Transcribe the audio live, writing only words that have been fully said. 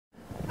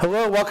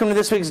Hello, welcome to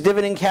this week's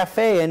Dividend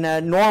Cafe. In a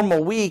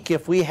normal week,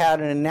 if we had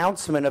an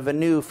announcement of a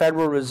new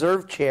Federal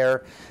Reserve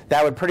chair,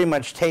 that would pretty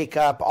much take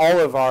up all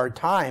of our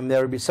time.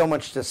 There would be so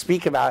much to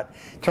speak about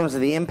in terms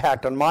of the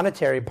impact on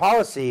monetary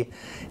policy.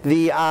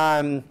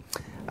 The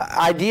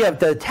idea of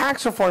the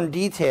tax reform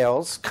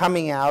details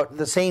coming out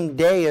the same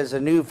day as a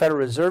new Federal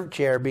Reserve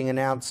chair being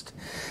announced,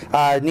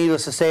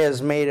 needless to say,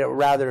 has made it a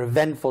rather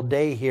eventful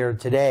day here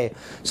today.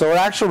 So we're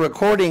actually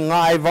recording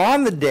live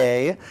on the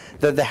day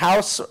that the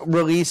House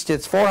released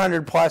its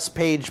 400-plus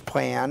page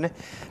plan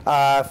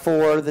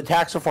for the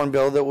tax reform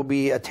bill that will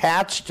be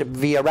attached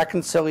via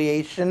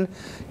reconciliation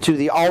to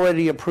the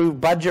already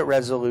approved budget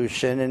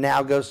resolution and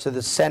now goes to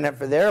the Senate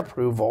for their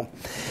approval.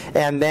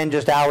 And then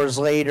just hours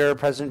later,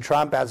 President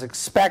Trump, as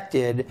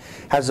expected,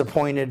 has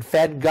appointed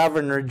Fed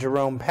Governor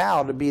Jerome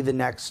Powell to be the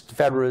next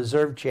Federal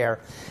Reserve Chair.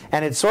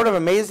 And it's sort of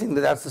amazing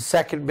that that's the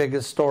second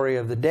biggest story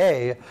of the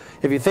day.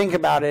 If you think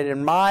about it,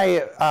 in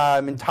my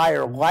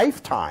entire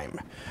lifetime,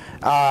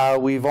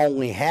 we've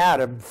only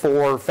had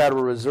 4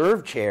 Federal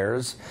Reserve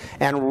chairs,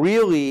 and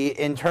really,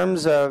 in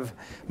terms of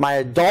my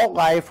adult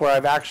life where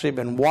I've actually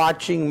been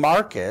watching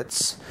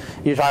markets,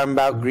 you're talking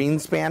about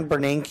Greenspan,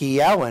 Bernanke,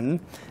 Yellen,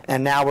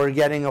 and now we're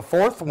getting a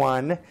 4th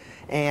one,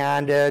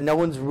 and no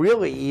one's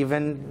really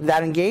even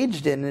that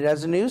engaged in it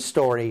as a news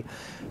story.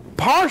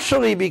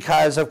 Partially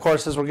because, of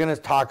course, as we're going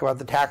to talk about,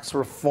 the tax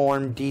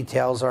reform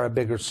details are a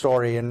bigger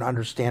story, and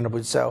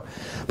understandably so.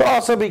 But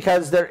also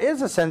because there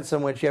is a sense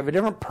in which you have a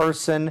different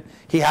person.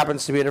 He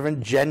happens to be a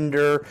different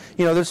gender.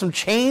 You know, there's some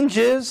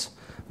changes,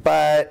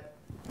 but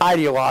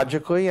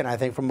ideologically, and I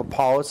think from a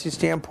policy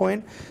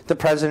standpoint, the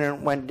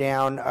president went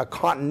down a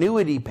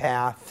continuity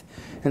path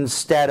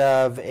instead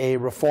of a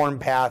reform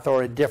path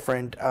or a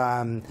different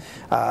kind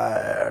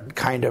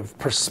of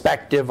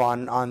perspective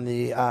on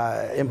the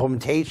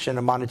implementation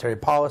of monetary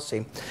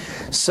policy.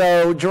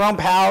 So Jerome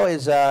Powell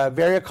is a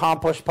very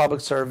accomplished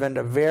public servant,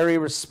 a very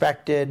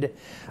respected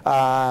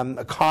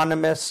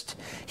economist.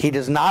 He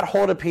does not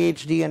hold a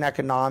PhD in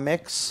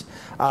economics,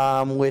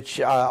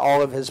 which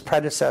all of his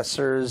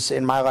predecessors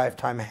in my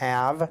lifetime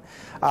have.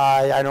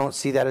 I don't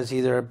see that as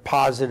either a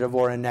positive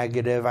or a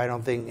negative. I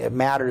don't think it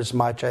matters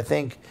much. I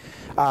think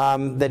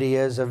that he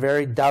is a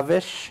very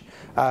dovish,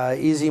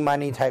 easy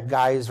money type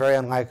guy. He's very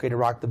unlikely to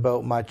rock the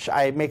boat much.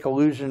 I make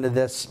allusion to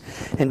this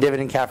in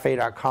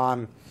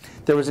dividendcafe.com.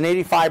 There was an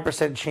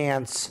 85%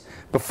 chance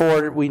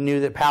before we knew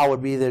that Powell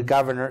would be the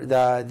governor,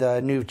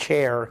 the new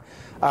chair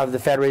of the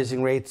Fed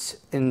raising rates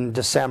in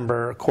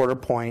December, a quarter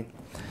point.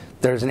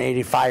 There's an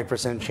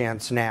 85%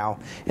 chance now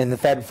in the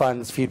Fed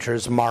funds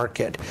futures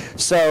market.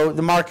 So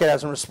the market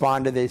hasn't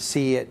responded. They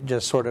see it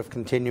just sort of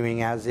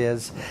continuing as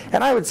is.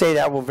 And I would say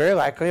that will very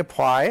likely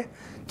apply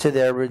to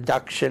their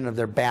reduction of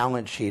their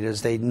balance sheet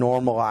as they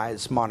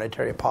normalize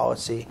monetary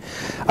policy.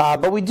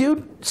 But we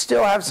do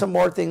still have some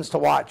more things to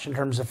watch in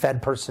terms of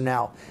Fed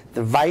personnel.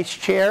 The vice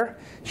chair,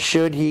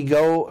 should he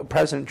go,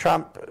 President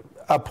Trump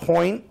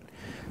appoint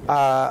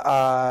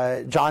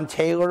John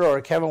Taylor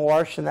or Kevin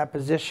Warsh in that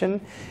position,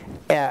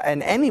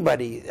 and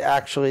anybody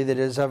actually that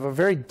is of a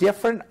very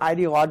different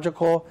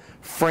ideological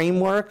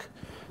framework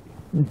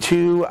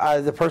to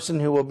the person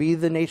who will be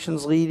the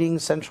nation's leading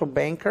central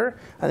banker,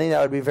 I think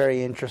that would be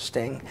very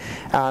interesting.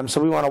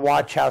 So we want to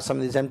watch how some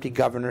of these empty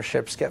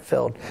governorships get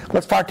filled.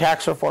 Let's talk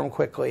tax reform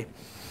quickly.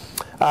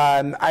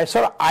 I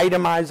sort of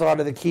itemized a lot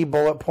of the key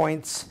bullet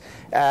points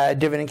at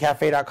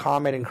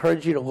dividendcafe.com. I'd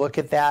encourage you to look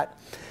at that.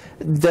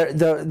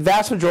 The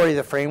vast majority of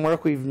the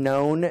framework we've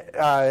known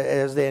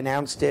as they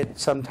announced it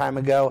some time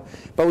ago,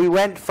 but we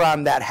went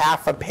from that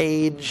half a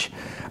page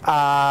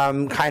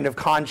kind of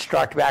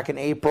construct back in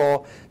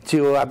April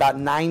to about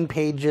 9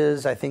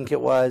 pages, I think it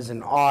was,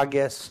 in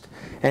August,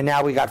 and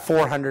now we got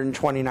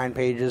 429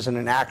 pages in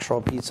an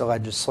actual piece of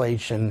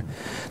legislation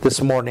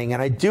this morning.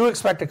 And I do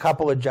expect a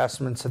couple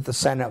adjustments at the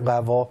Senate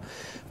level,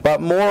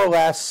 but more or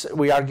less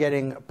we are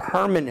getting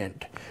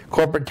permanent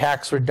corporate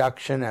tax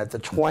reduction at the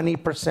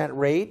 20%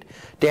 rate,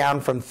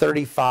 down from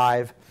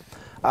 35%.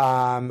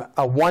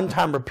 A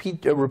one-time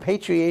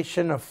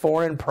repatriation of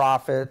foreign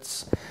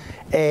profits,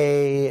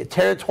 a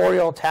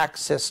territorial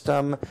tax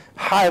system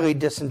highly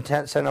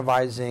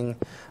disincentivizing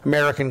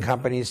American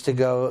companies to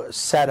go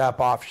set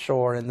up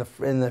offshore in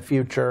the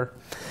future.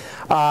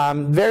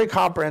 Very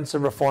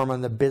comprehensive reform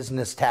on the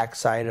business tax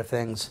side of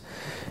things.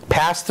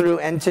 Pass-through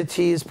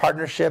entities,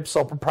 partnerships,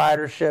 sole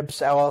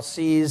proprietorships,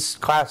 LLCs,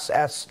 Class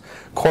S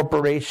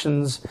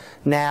corporations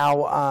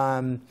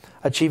now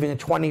achieving a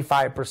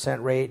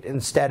 25% rate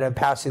instead of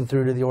passing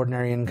through to the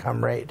ordinary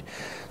income rate.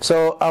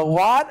 So a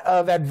lot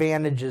of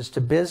advantages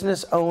to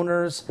business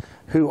owners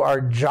who are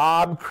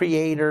job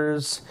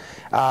creators,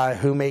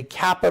 who make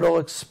capital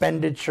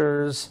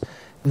expenditures.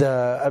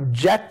 The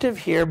objective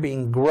here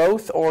being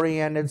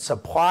growth-oriented,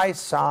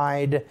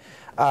 supply-side,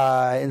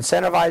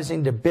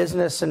 incentivizing to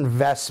business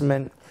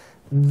investment.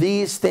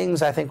 These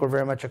things, I think, were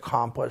very much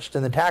accomplished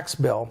in the tax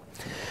bill.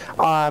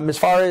 As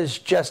far as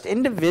just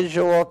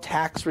individual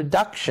tax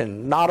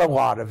reduction, not a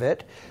lot of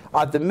it.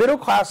 At the middle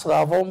class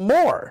level,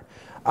 more.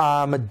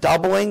 A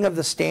doubling of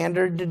the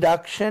standard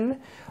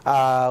deduction,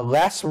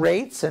 less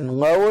rates and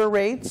lower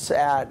rates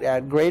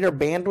at greater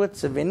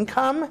bandwidths of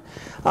income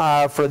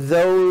for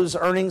those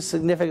earning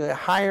significantly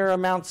higher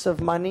amounts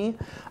of money.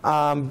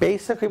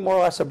 Basically, more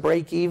or less a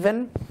break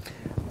even.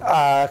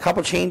 A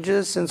couple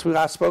changes since we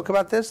last spoke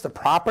about this. The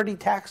property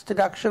tax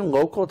deduction,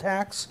 local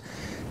tax,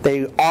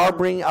 they are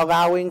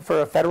allowing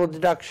for a federal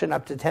deduction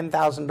up to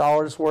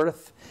 $10,000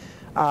 worth.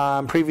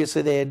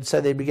 Previously, they had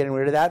said they'd be getting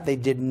rid of that. They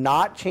did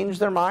not change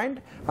their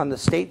mind on the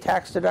state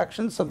tax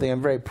deduction, something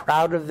I'm very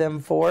proud of them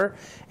for.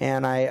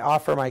 And I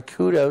offer my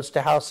kudos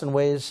to House and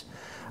Ways,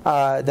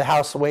 the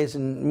House Ways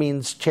and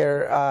Means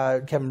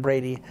Chair, Kevin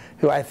Brady,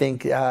 who I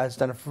think has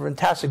done a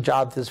fantastic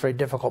job with this very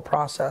difficult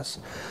process.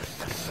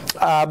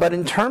 But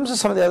in terms of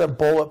some of the other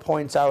bullet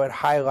points I would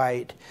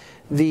highlight,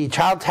 the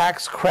child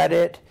tax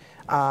credit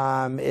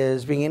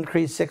is being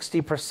increased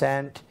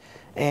 60%.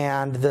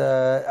 And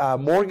the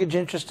mortgage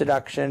interest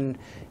deduction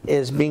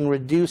is being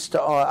reduced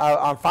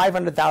on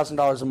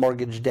 $500,000 of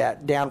mortgage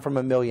debt, down from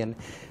 $1 million.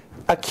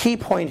 A key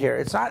point here,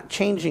 it's not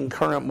changing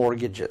current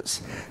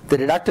mortgages. The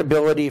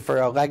deductibility for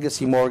a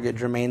legacy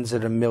mortgage remains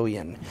at $1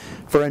 million.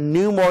 For a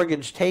new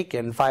mortgage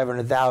taken,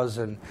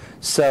 $500,000.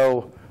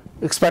 So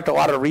expect a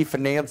lot of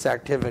refinance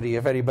activity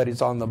if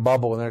anybody's on the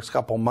bubble in the next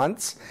couple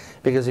months,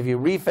 because if you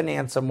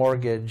refinance a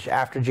mortgage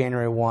after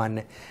January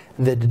 1,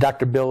 the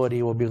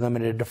deductibility will be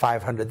limited to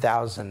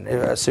 $500,000,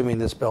 assuming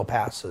this bill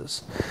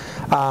passes.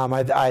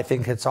 I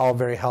think it's all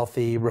very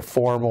healthy,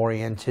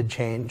 reform-oriented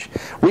change.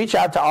 Reach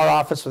out to our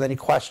office with any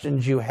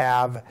questions you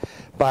have,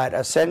 but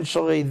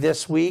essentially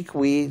this week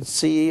we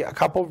see a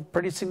couple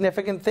pretty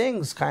significant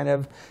things kind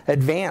of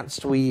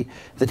advanced. The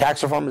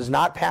tax reform is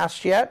not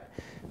passed yet,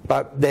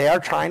 but they are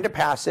trying to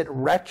pass it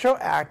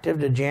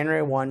retroactive to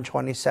January 1,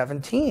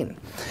 2017.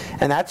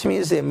 And that to me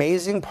is the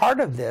amazing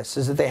part of this,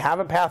 is that they have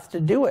a path to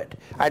do it.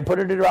 I'd put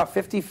it at about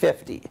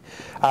 50-50.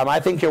 I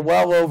think you're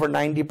well over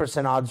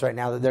 90% odds right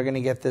now that they're going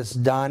to get this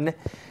done,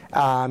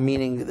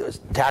 meaning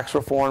tax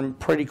reform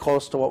pretty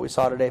close to what we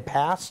saw today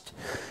passed.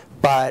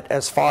 But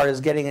as far as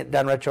getting it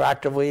done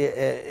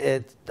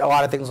retroactively, a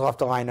lot of things will have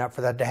to line up for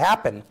that to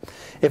happen.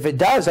 If it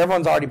does,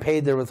 everyone's already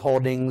paid their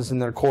withholdings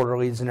and their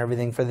quarterlies and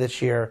everything for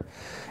this year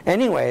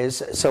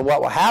anyways. So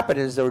what will happen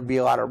is there would be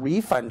a lot of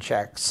refund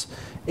checks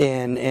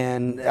in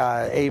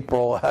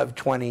April of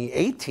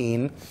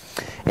 2018,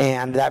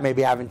 and that may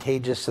be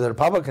advantageous to the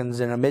Republicans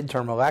in a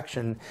midterm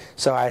election.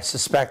 So I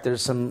suspect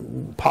there's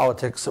some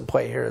politics at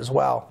play here as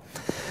well.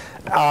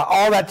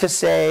 All that to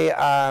say,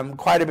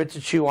 quite a bit to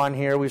chew on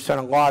here. We've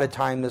spent a lot of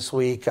time this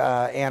week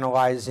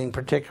analyzing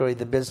particularly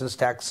the business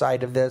tax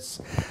side of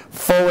this,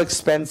 full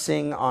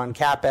expensing on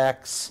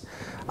CapEx,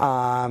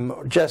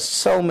 just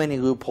so many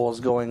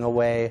loopholes going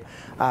away.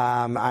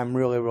 I'm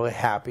really, really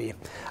happy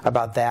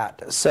about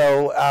that.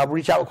 So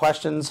reach out with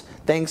questions.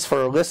 Thanks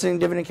for listening to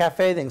Dividend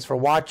Cafe. Thanks for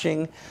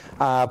watching.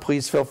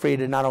 Please feel free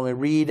to not only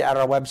read at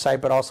our website,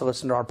 but also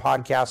listen to our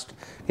podcast.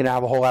 You know,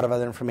 have a whole lot of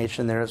other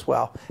information there as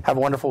well. Have a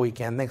wonderful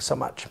weekend. Thanks so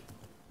much.